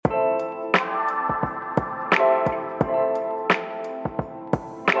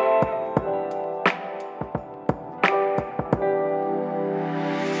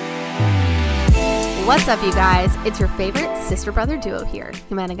What's up, you guys? It's your favorite sister-brother duo here,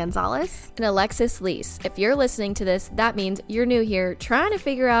 Jimena Gonzalez and Alexis Lease. If you're listening to this, that means you're new here, trying to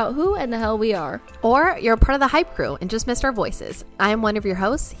figure out who in the hell we are. Or you're part of the hype crew and just missed our voices. I am one of your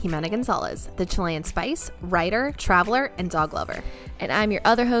hosts, Jimena Gonzalez, the Chilean spice, writer, traveler, and dog lover. And I'm your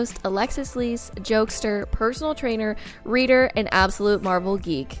other host, Alexis Lease, jokester, personal trainer, reader, and absolute Marvel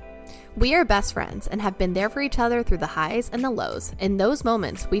geek. We are best friends and have been there for each other through the highs and the lows. In those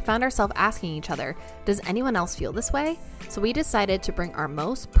moments, we found ourselves asking each other, does anyone else feel this way? So we decided to bring our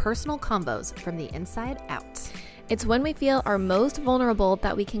most personal combos from the inside out. It's when we feel our most vulnerable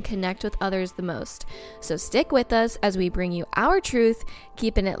that we can connect with others the most. So stick with us as we bring you our truth,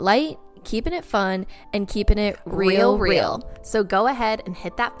 keeping it light, keeping it fun, and keeping it real. So go ahead and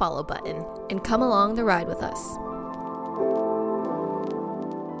hit that follow button and come along the ride with us.